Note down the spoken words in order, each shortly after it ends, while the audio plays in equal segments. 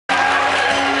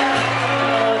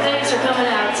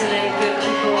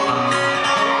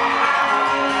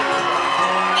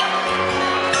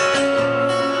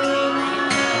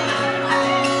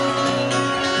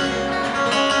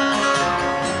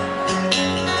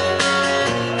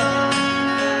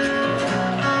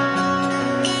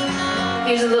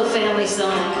family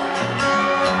song.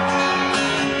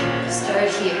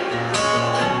 Start here.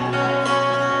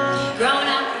 Growing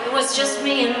up, it was just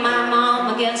me and my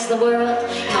mom against the world,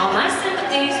 and all my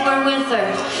sympathies were with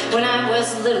her when I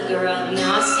was a little girl.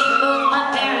 Now I've seen both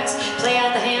my parents play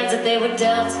out the hands that they were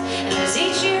dealt, and as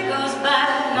each year goes by,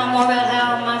 I know more about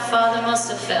how my father must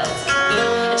have felt.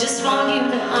 I just want you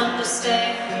to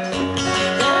understand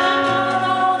that I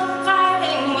know all the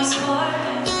fighting was for,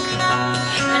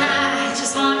 and I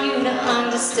just want you to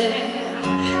understand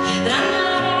that I'm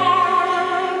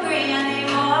not angry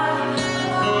anymore.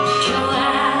 No, I'm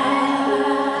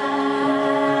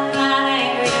not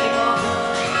angry anymore.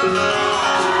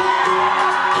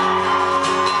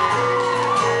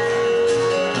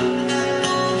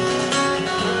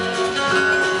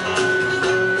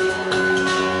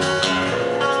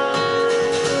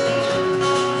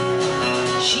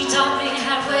 She taught me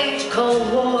how to wage Cold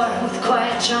War with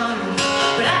quiet charm,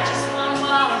 but I just want to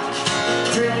walk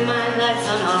through my life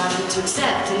unarmed, to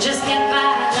accept and just get by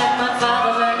like my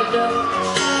father learned to do.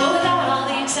 But without all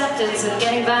the acceptance of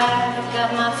getting by, I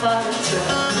got my father through.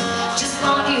 Just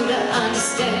want you to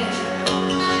understand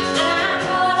that I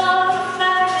know what all the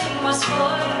fighting was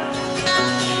for,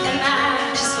 and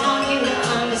I just want you to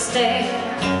understand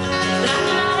that I'm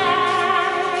not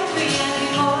angry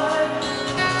anymore.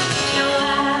 No,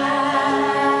 I'm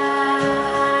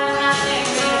not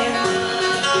angry anymore.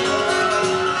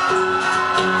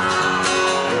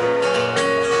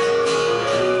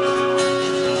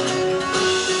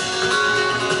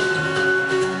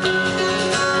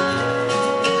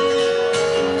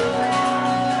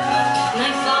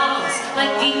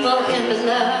 Like people into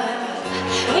love,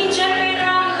 and we generate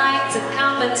our own light to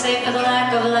compensate for the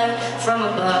lack of light from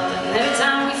above. And every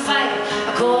time we fight,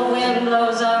 a cold wind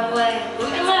blows our way. We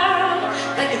can learn,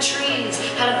 like the trees,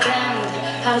 how to bend,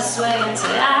 how to sway, and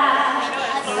say,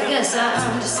 I guess I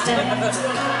understand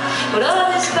what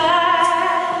all this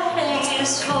fighting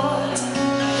is for.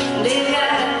 And baby,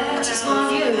 I just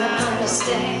want you to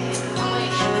understand.